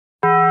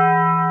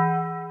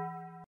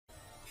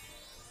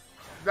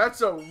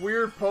That's a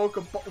weird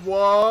Pokemon.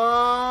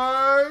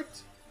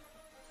 What?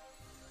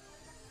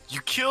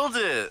 You killed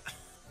it!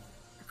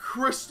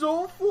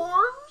 Crystal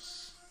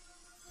forms?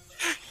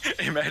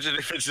 Imagine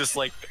if it's just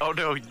like, oh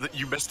no,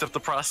 you messed up the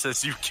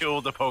process, you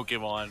killed the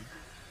Pokemon.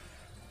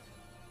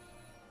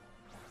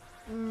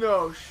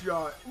 No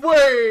shot.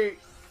 Wait!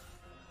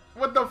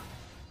 What the f—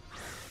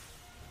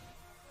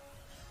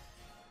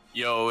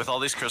 Yo, with all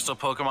these Crystal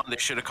Pokemon, they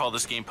should have called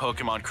this game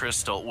Pokemon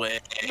Crystal.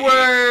 Wait!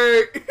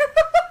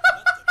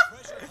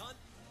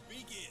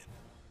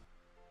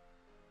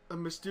 A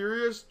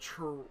mysterious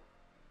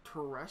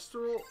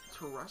terrestrial?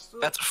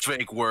 That's a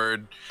fake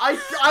word.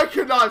 I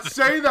cannot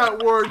say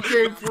that word,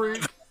 Game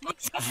Freak.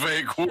 That's a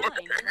fake word.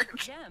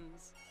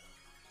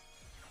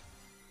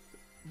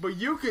 But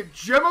you can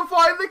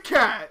gemify the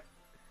cat.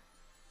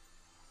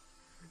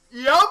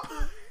 Yup.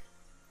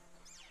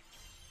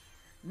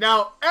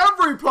 Now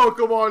every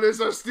Pokemon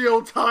is a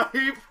steel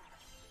type.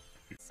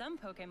 Some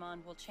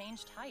Pokemon will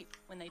change type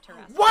when they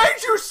terastalize.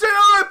 Why'd you sit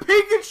on a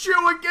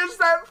Pikachu against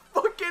that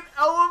fucking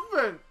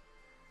elephant?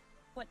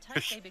 What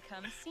type they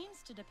become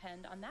seems to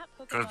depend on that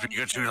Pokemon.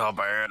 Because Pikachu's a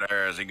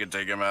badass, he can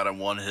take him out in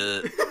one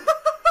hit.